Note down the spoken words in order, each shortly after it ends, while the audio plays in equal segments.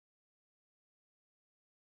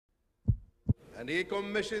and he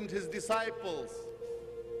commissioned his disciples.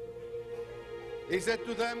 He said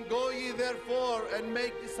to them, "Go ye therefore and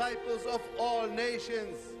make disciples of all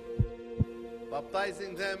nations,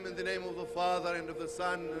 baptizing them in the name of the Father and of the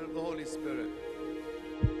Son and of the Holy Spirit."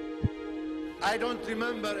 I don't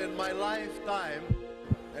remember in my lifetime,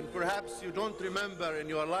 and perhaps you don't remember in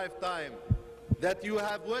your lifetime, that you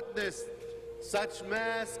have witnessed such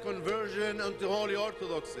mass conversion unto Holy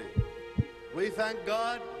Orthodoxy. We thank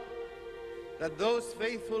God that those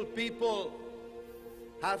faithful people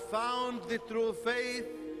have found the true faith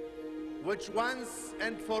which once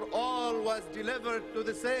and for all was delivered to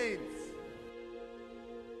the saints.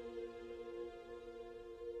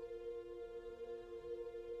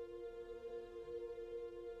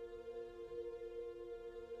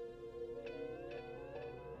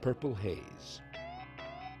 Purple haze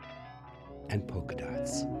and polka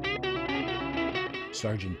dots,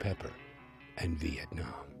 Sgt. Pepper and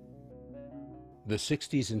Vietnam. The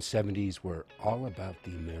 60s and 70s were all about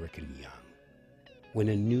the American young, when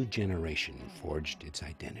a new generation forged its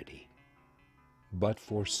identity. But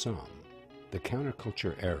for some, the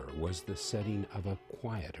counterculture era was the setting of a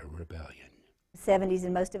quieter rebellion. 70s,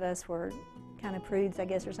 and most of us were kind of prudes, I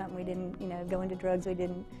guess, or something. We didn't, go into drugs. We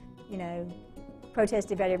didn't,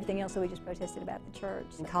 protest about everything else, so we just protested about the church.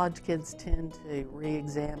 College kids tend to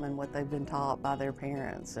re-examine what they've been taught by their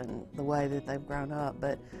parents and the way that they've grown up,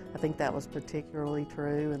 but I think that was particularly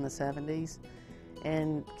true in the 70s.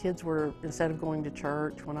 And kids were, instead of going to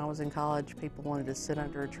church when I was in college, people wanted to sit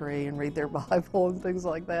under a tree and read their Bible and things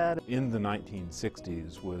like that. In the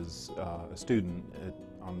 1960s was a student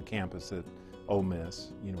on campus at Ole Miss,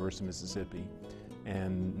 University of Mississippi,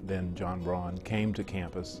 and then John Braun came to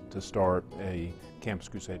campus to start a Campus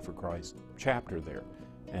Crusade for Christ chapter there.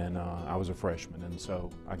 And I was a freshman, and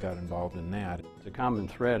so I got involved in that. The common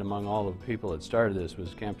thread among all the people that started this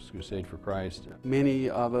was Campus Crusade for Christ. Many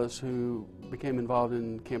of us who became involved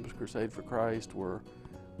in Campus Crusade for Christ were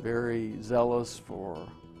very zealous for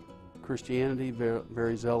Christianity,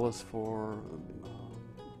 very zealous for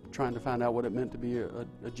trying to find out what it meant to be a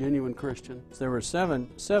genuine Christian. There were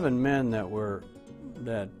seven men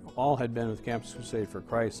that all had been with Campus Crusade for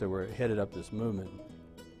Christ that were headed up this movement.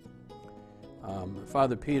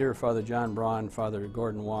 Father Peter, Father John Braun, Father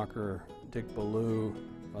Gordon Walker, Dick Ballou,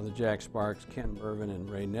 Father Jack Sparks, Ken Mervyn, and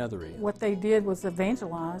Ray Nethery. What they did was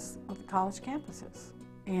evangelize the college campuses,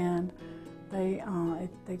 and they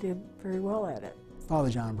did very well at it. Father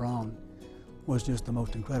John Braun was just the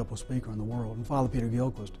most incredible speaker in the world, and Father Peter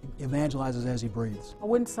Gilchrist evangelizes as he breathes. I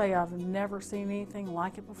wouldn't say I've never seen anything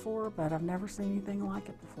like it before, but I've never seen anything like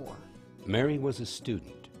it before. Mary was a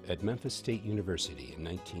student at Memphis State University in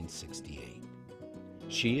 1968.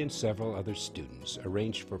 She and several other students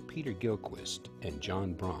arranged for Peter Gilchrist and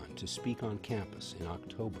John Braun to speak on campus in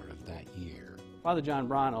October of that year. Father John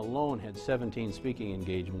Braun alone had 17 speaking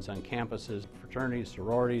engagements on campuses, fraternities,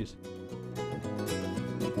 sororities.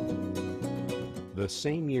 The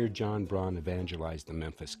same year John Braun evangelized the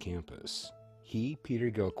Memphis campus, he, Peter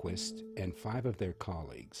Gilchrist, and 5 of their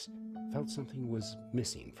colleagues felt something was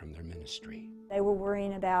missing from their ministry. They were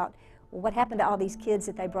worrying about, well, what happened to all these kids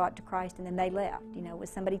that they brought to Christ and then they left? Was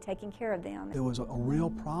somebody taking care of them? There was a real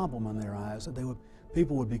problem in their eyes that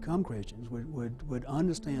people would become Christians, would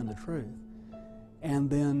understand the truth, and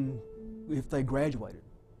then if they graduated,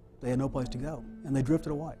 they had no place to go, and they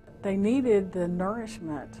drifted away. They needed the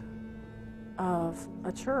nourishment of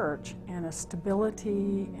a church and a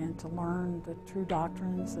stability, and to learn the true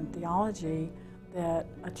doctrines and theology that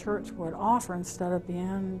a church would offer, instead of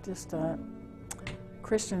being just a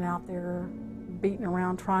Christian out there beating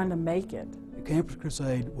around trying to make it. Campus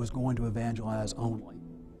Crusade was going to evangelize only,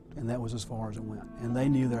 and that was as far as it went. And they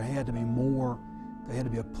knew there had to be more, there had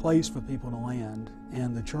to be a place for people to land,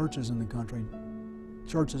 and the churches in the country,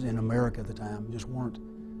 churches in America at the time, just weren't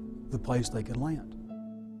the place they could land.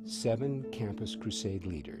 7 Campus Crusade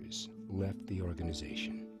leaders left the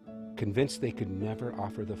organization, convinced they could never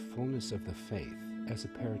offer the fullness of the faith as a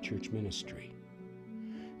parachurch ministry.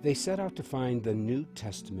 They set out to find the New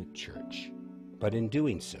Testament church, but in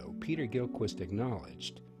doing so, Peter Gilchrist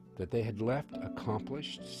acknowledged that they had left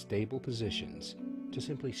accomplished, stable positions to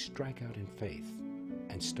simply strike out in faith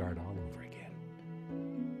and start all over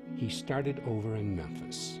again. He started over in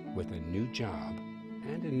Memphis with a new job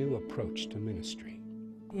and a new approach to ministry.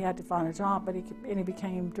 He had to find a job, but he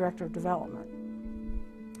became director of development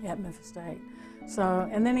at Memphis State. So,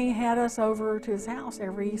 and then he had us over to his house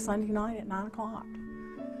every Sunday night at 9 o'clock.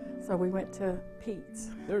 So we went to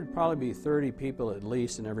Pete's. There would probably be 30 people at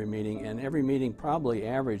least in every meeting, and every meeting probably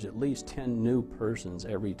averaged at least 10 new persons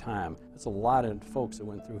every time. That's a lot of folks that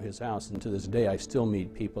went through his house, and to this day I still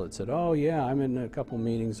meet people that said, oh yeah, I'm in a couple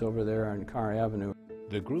meetings over there on Carr Avenue.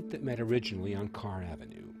 The group that met originally on Carr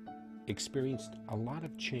Avenue experienced a lot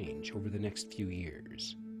of change over the next few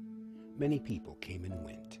years. Many people came and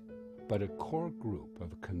went, but a core group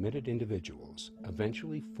of committed individuals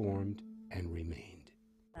eventually formed and remained.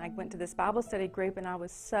 I went to this Bible study group and I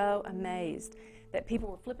was so amazed that people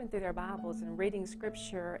were flipping through their Bibles and reading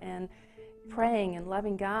Scripture and praying and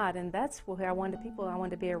loving God, and that's where I wanted people I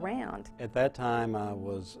wanted to be around. At that time I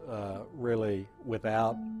was really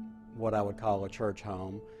without what I would call a church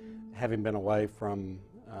home, having been away from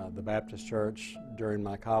the Baptist church during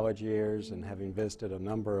my college years and having visited a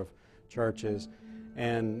number of churches,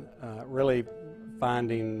 and really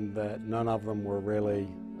finding that none of them were really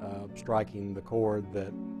striking the chord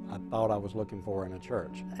that I thought I was looking for in a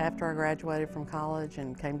church. After I graduated from college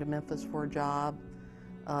and came to Memphis for a job,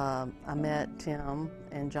 I met Tim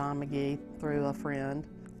and John McGee through a friend,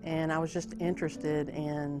 and I was just interested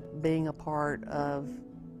in being a part of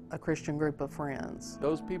a Christian group of friends.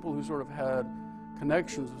 Those people who sort of had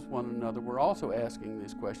connections with one another were also asking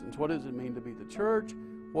these questions. What does it mean to be the church?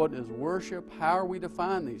 What is worship? How are we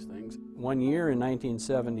define these things? One year in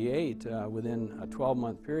 1978, within a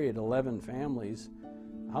 12-month period, 11 families,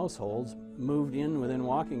 households, moved in within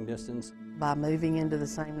walking distance. By moving into the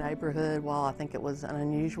same neighborhood, while I think it was an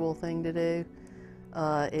unusual thing to do,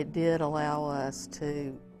 it did allow us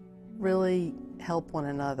to really help one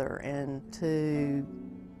another and to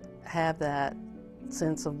have that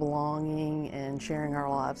sense of belonging and sharing our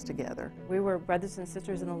lives together. We were brothers and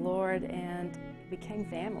sisters in the Lord and became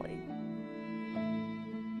family.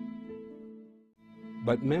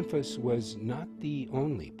 But Memphis was not the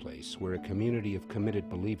only place where a community of committed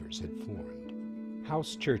believers had formed.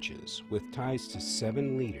 House churches with ties to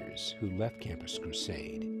 7 leaders who left Campus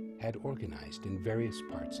Crusade had organized in various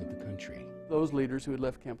parts of the country. Those leaders who had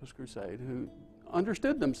left Campus Crusade, who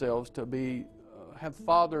understood themselves to be, have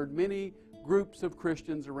fathered many groups of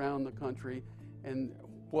Christians around the country, and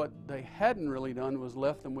what they hadn't really done was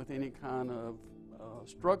left them with any kind of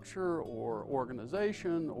structure or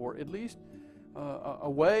organization, or at least a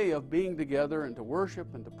way of being together and to worship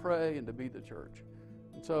and to pray and to be the church.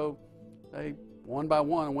 And so they, one by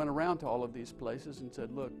one, went around to all of these places and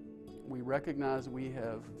said, look, we recognize we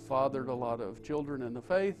have fathered a lot of children in the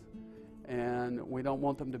faith, and we don't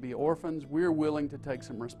want them to be orphans. We're willing to take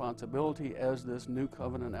some responsibility as this New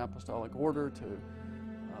Covenant Apostolic Order to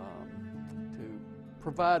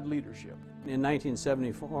provide leadership. In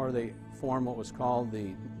 1974, they formed what was called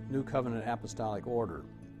the New Covenant Apostolic Order.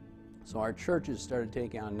 So our churches started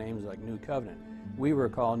taking on names like New Covenant. We were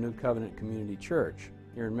called New Covenant Community Church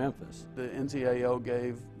here in Memphis. The NCAO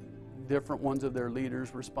gave different ones of their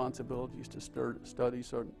leaders responsibilities to study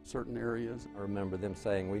certain areas. I remember them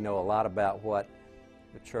saying, we know a lot about what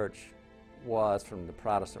the church was from the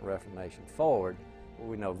Protestant Reformation forward, but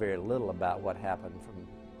we know very little about what happened from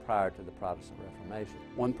prior to the Protestant Reformation.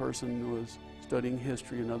 One person was studying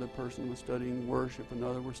history, another person was studying worship,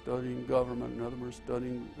 another was studying government, another was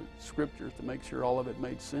studying scriptures to make sure all of it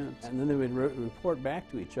made sense. And then they would report back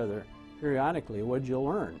to each other periodically, what'd you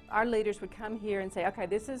learn? Our leaders would come here and say, okay,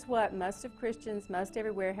 this is what most of Christians, most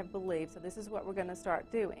everywhere have believed, so this is what we're going to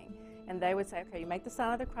start doing. And they would say, okay, you make the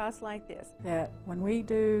sign of the cross like this. That when we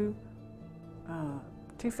do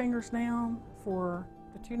 2 fingers down for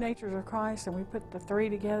the 2 natures of Christ, and we put the 3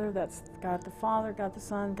 together, that's God the Father, God the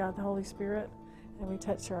Son, God the Holy Spirit, and we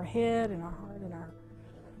touch our head and our heart and our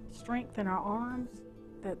strength and our arms,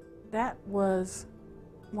 that was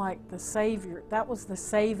like the Savior, that was the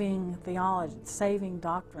saving theology, saving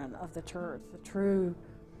doctrine of the church, the true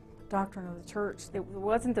doctrine of the church. It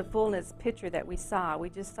wasn't the fullness picture that we saw. We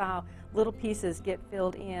just saw little pieces get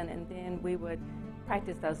filled in, and then we would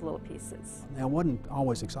practice those little pieces. Now, it wasn't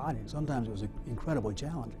always exciting. Sometimes it was incredibly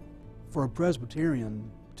challenging. For a Presbyterian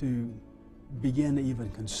to begin to even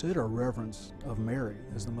consider reverence of Mary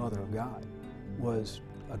as the Mother of God was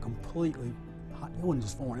a completely, it wasn't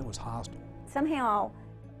just foreign, it was hostile. Somehow,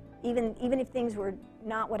 even if things were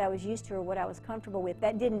not what I was used to or what I was comfortable with,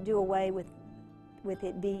 that didn't do away with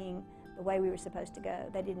it being the way we were supposed to go.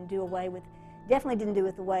 That didn't do away with, definitely didn't do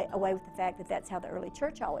away with the fact that that's how the early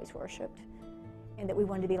church always worshiped, and that we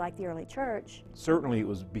wanted to be like the early church. Certainly it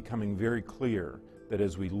was becoming very clear that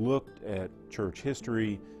as we looked at church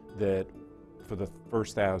history, that for the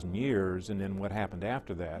first 1,000 years and then what happened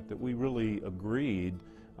after that, that we really agreed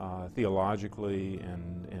theologically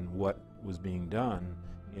and what was being done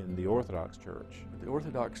in the Orthodox Church. The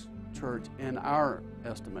Orthodox Church, in our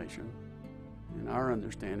estimation, in our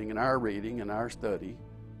understanding, in our reading, in our study,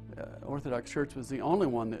 Orthodox Church was the only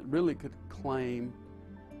one that really could claim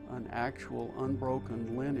an actual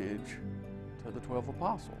unbroken lineage to the 12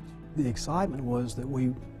 apostles. The excitement was that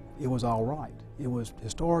it was all right. It was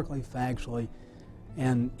historically, factually,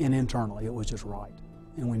 and internally, it was just right,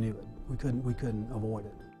 and we knew it. We couldn't avoid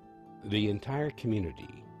it. The entire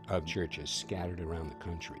community of churches scattered around the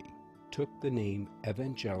country took the name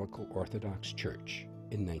Evangelical Orthodox Church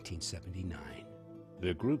in 1979.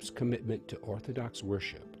 The group's commitment to Orthodox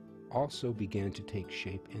worship also began to take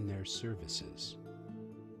shape in their services.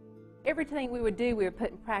 Everything we would do, we would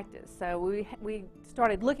put in practice. So we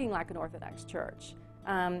started looking like an Orthodox church.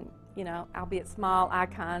 You know, albeit small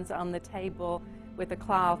icons on the table with a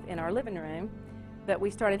cloth in our living room, but we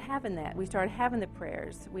started having that. We started having the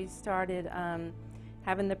prayers. We started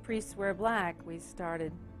having the priests wear black. We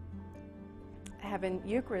started having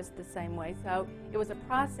Eucharist the same way. So it was a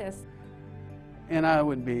process. And I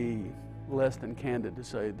would be less than candid to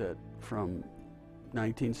say that from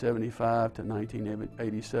 1975 to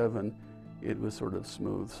 1987, it was sort of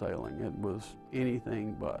smooth sailing. It was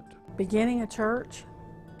anything but. Beginning a church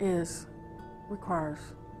requires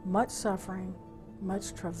much suffering,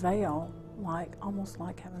 much travail, almost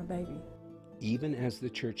like having a baby. Even as the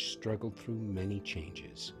church struggled through many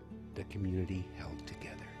changes, the community held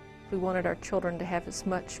together. We wanted our children to have as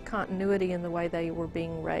much continuity in the way they were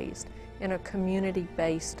being raised in a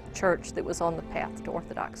community-based church that was on the path to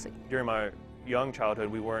orthodoxy. During my young childhood,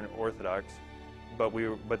 we weren't Orthodox, but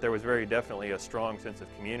there was very definitely a strong sense of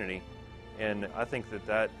community, and I think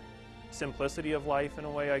that simplicity of life, in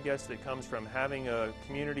a way, I guess, that comes from having a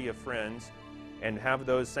community of friends and have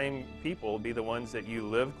those same people be the ones that you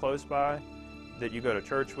live close by, that you go to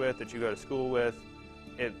church with, that you go to school with.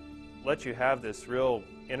 It lets you have this real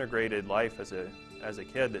integrated life as a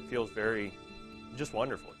kid that feels very just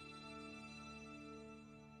wonderful.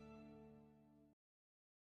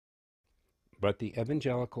 But the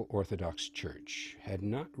Evangelical Orthodox Church had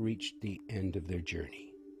not reached the end of their journey.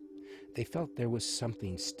 They felt there was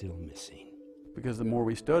something still missing. Because the more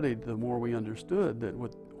we studied, the more we understood that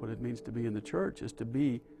what it means to be in the church is to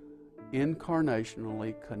be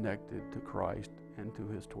incarnationally connected to Christ and to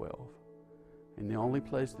His 12. And the only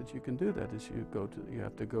place that you can do that is you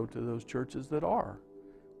have to go to those churches that are.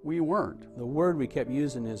 We weren't. The word we kept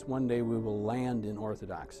using is one day we will land in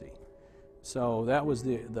orthodoxy. So that was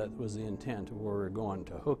the intent of where we were going,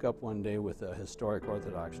 to hook up one day with a historic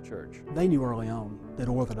Orthodox church. They knew early on that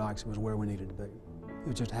orthodoxy was where we needed to be. It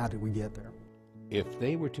was just, how did we get there? If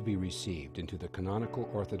they were to be received into the canonical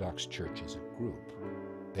Orthodox Church as a group,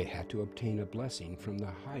 they had to obtain a blessing from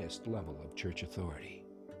the highest level of church authority.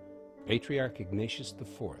 Patriarch Ignatius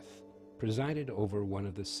IV presided over one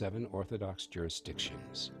of the 7 Orthodox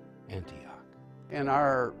jurisdictions, Antioch. In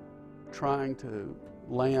our trying to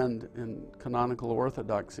land in canonical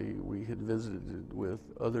orthodoxy, we had visited with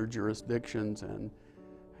other jurisdictions and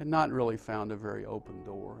had not really found a very open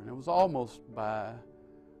door. And it was almost by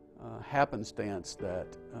happenstance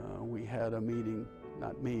that we had a meeting,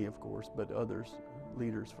 not me of course, but others,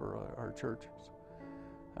 leaders for our churches,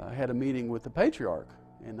 had a meeting with the Patriarch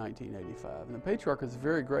in 1985. And the Patriarch was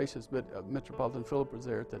very gracious, but Metropolitan Philip was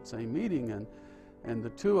there at that same meeting, and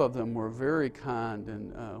the two of them were very kind.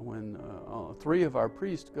 And when 3 of our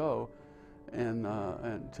priests go and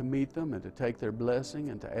to meet them and to take their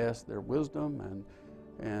blessing and to ask their wisdom,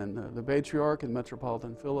 and the Patriarch and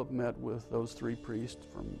Metropolitan Philip met with those 3 priests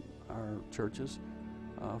from our churches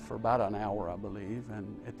for about an hour, I believe.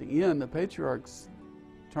 And at the end, the Patriarch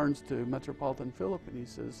turns to Metropolitan Philip and he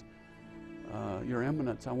says, "Your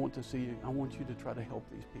Eminence, I want you to try to help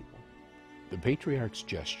these people." The Patriarch's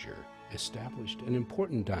gesture established an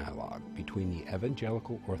important dialogue between the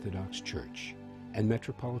Evangelical Orthodox Church and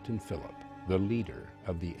Metropolitan Philip, the leader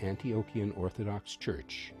of the Antiochian Orthodox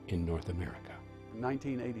Church in North America. In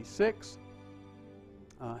 1986,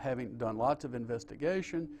 having done lots of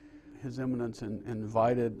investigation, His Eminence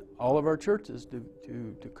invited all of our churches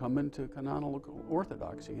to come into canonical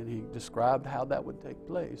orthodoxy, and he described how that would take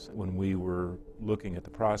place. When we were looking at the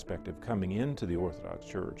prospect of coming into the Orthodox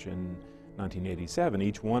Church in 1987,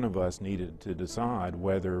 each one of us needed to decide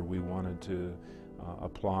whether we wanted to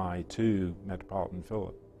apply to Metropolitan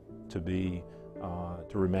Philip to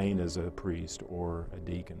remain as a priest or a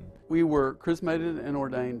deacon. We were chrismated and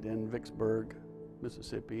ordained in Vicksburg,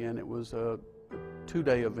 Mississippi, and it was a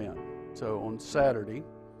 2-day event. So on Saturday,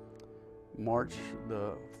 March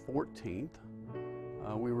the 14th,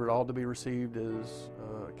 we were all to be received as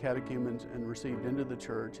catechumens and received into the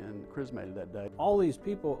church and chrismated that day. All these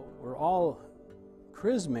people were all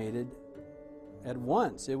chrismated at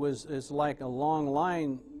once. It's like a long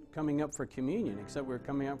line coming up for communion, except we're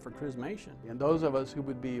coming up for chrismation. And those of us who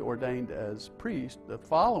would be ordained as priests the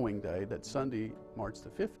following day, that Sunday, March the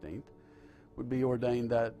 15th, would be ordained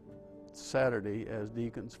that Saturday as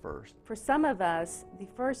deacons first. For some of us, the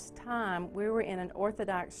first time we were in an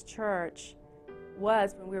Orthodox church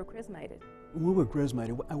was when we were chrismated. When we were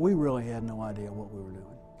chrismated, we really had no idea what we were doing.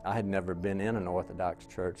 I had never been in an Orthodox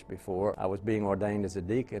church before. I was being ordained as a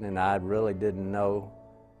deacon, and I really didn't know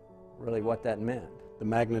what that meant. The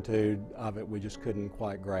magnitude of it we just couldn't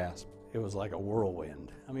quite grasp. It was like a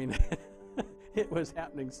whirlwind. I mean, it was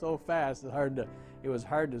happening so fast, it was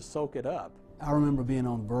hard to soak it up. I remember being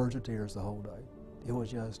on the verge of tears the whole day. It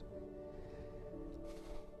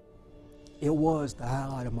was the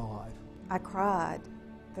highlight of my life. I cried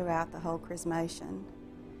throughout the whole chrismation,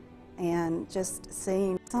 and just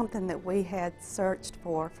seeing something that we had searched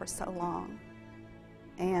for so long,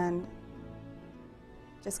 and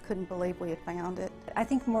just couldn't believe we had found it. I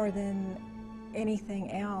think more than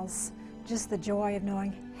anything else, just the joy of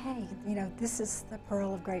knowing, hey, you know, this is the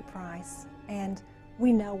pearl of great price, and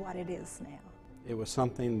we know what it is now. It was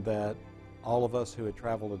something that all of us who had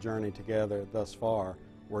traveled a journey together thus far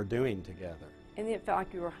were doing together. And it felt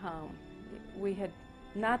like we were home. We had,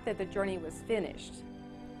 not that the journey was finished,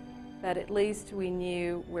 but at least we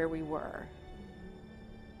knew where we were.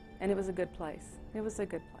 And it was a good place. It was a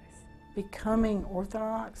good place. Becoming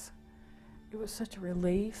Orthodox, it was such a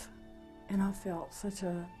relief, and I felt such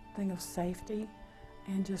a thing of safety,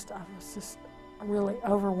 and I was just really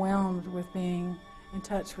overwhelmed with being in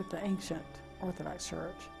touch with the ancient Orthodox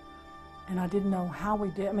Church. And I didn't know how we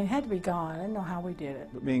did. I mean, it had to be God. I didn't know how we did it.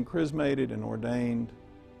 But being chrismated and ordained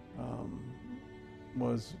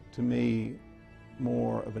was, to me,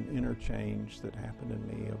 more of an interchange that happened in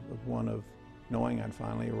me, of one of knowing I'd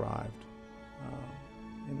finally arrived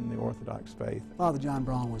in the Orthodox faith. Father John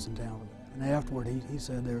Braun was in town with that, and afterward he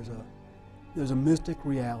said there's a mystic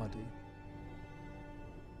reality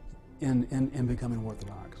in becoming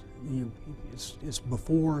Orthodox. It's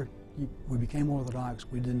before we became Orthodox,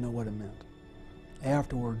 we didn't know what it meant.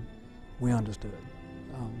 Afterward, we understood.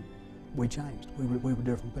 We changed. We were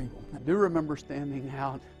different people. I do remember standing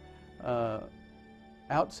out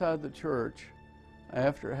outside the church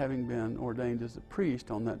after having been ordained as a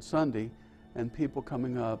priest on that Sunday, and people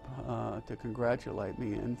coming up to congratulate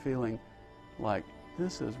me and feeling like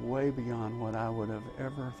this is way beyond what I would have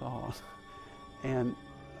ever thought, and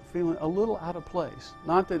feeling a little out of place.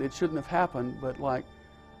 Not that it shouldn't have happened, but like,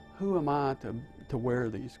 who am I to wear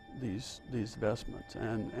these vestments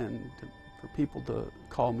and for people to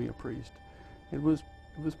call me a priest? It was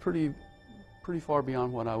pretty far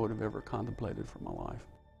beyond what I would have ever contemplated for my life.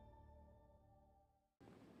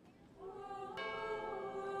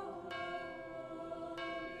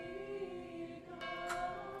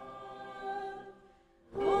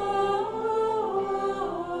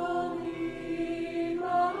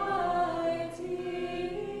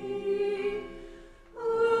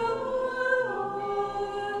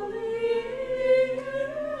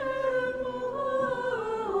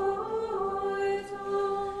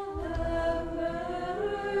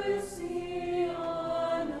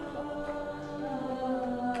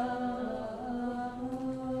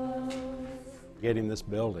 Getting this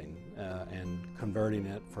building and converting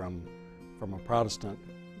it from a Protestant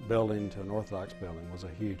building to an Orthodox building was a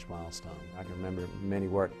huge milestone. I can remember many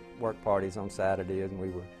work parties on Saturday, and we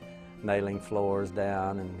were nailing floors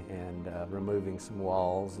down and removing some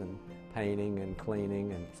walls and painting and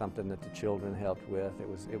cleaning, and something that the children helped with. It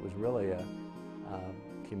was really a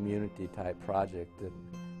community type project that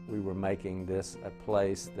we were making this a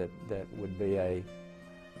place that would be a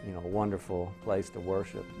wonderful place to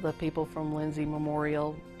worship. The people from Lindsay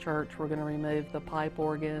Memorial Church were going to remove the pipe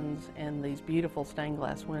organs and these beautiful stained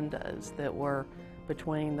glass windows that were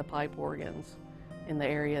between the pipe organs in the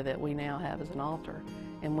area that we now have as an altar.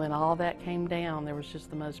 And when all that came down, there was just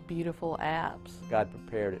the most beautiful apse. God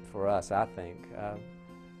prepared it for us, I think.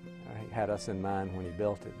 He had us in mind when He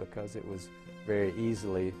built it, because it was very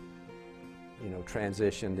easily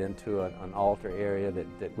transitioned into an altar area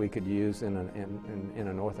that we could use in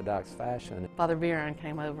an Orthodox fashion. Father Viron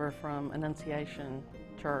came over from Annunciation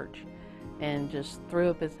Church and just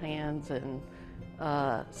threw up his hands and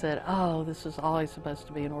said, "Oh, this is always supposed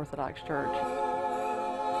to be an Orthodox church."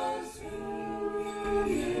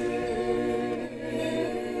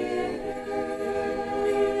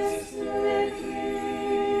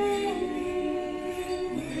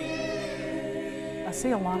 I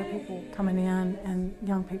see a lot of people coming in, and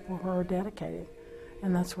young people who are dedicated,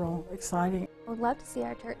 and that's real exciting. I would love to see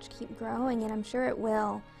our church keep growing, and I'm sure it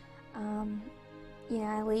will.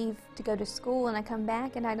 I leave to go to school and I come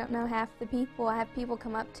back and I don't know half the people. I have people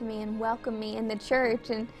come up to me and welcome me in the church,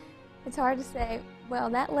 and it's hard to say, well,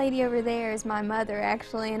 that lady over there is my mother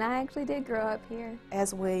actually, and I actually did grow up here.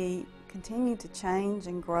 As we continue to change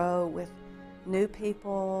and grow with new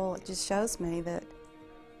people, it just shows me that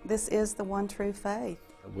this is the one true faith.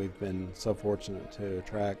 We've been so fortunate to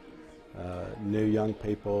attract new young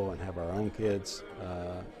people and have our own kids,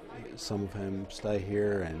 some of whom stay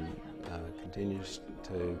here and continues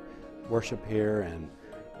to worship here and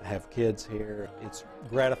have kids here. It's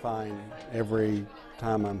gratifying every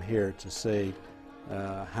time I'm here to see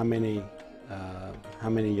how many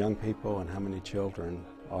young people and how many children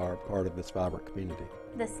are part of this vibrant community.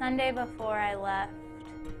 The Sunday before I left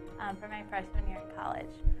for my freshman year in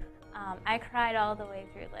college, I cried all the way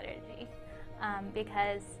through liturgy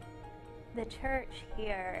because the church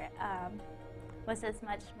here was as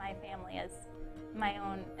much my family as my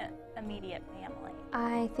own immediate family.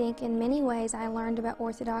 I think in many ways I learned about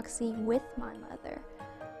Orthodoxy with my mother.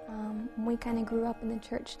 We kind of grew up in the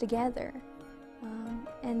church together,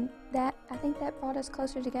 and I think that brought us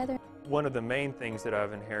closer together. One of the main things that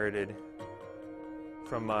I've inherited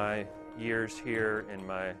from my years here and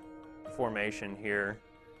my formation here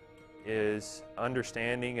is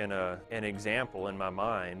understanding and an example in my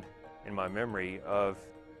mind, in my memory, of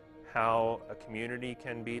how a community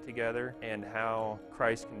can be together and how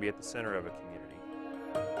Christ can be at the center of a community.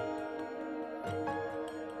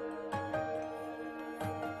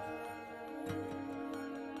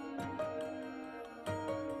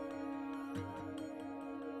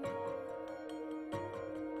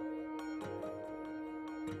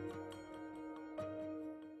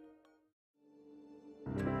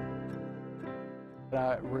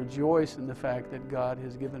 I rejoice in the fact that God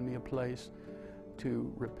has given me a place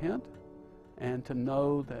to repent and to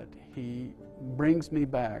know that He brings me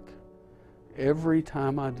back every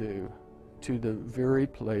time I do to the very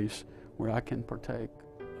place where I can partake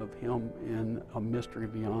of Him in a mystery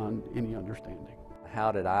beyond any understanding.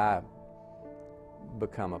 How did I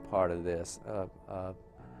become a part of this? A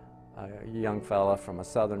young fella from a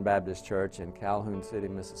Southern Baptist church in Calhoun City,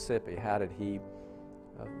 Mississippi, how did he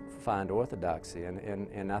find orthodoxy?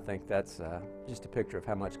 And I think that's just a picture of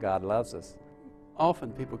how much God loves us.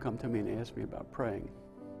 Often people come to me and ask me about praying.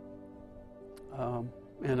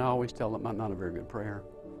 And I always tell them I'm not a very good prayer.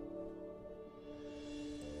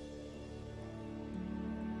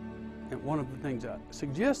 And one of the things I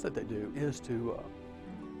suggest that they do is to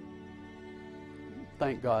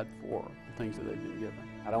thank God for the things that they've been given.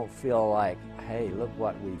 I don't feel like, hey, look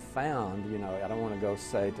what we found. You know, I don't want to go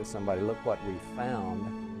say to somebody, look what we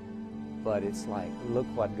found. But it's like, look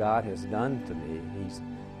what God has done to me.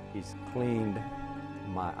 He's cleaned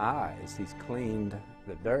my eyes. He's cleaned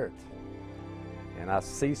the dirt. And I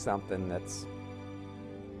see something that's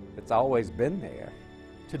always been there.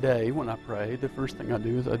 Today, when I pray, the first thing I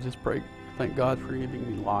do is I just pray, thank God for giving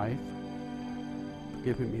me life, for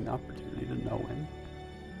giving me an opportunity to know Him.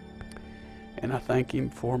 And I thank Him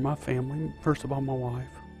for my family, first of all, my wife.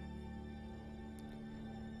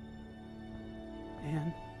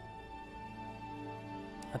 And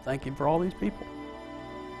I thank Him for all these people.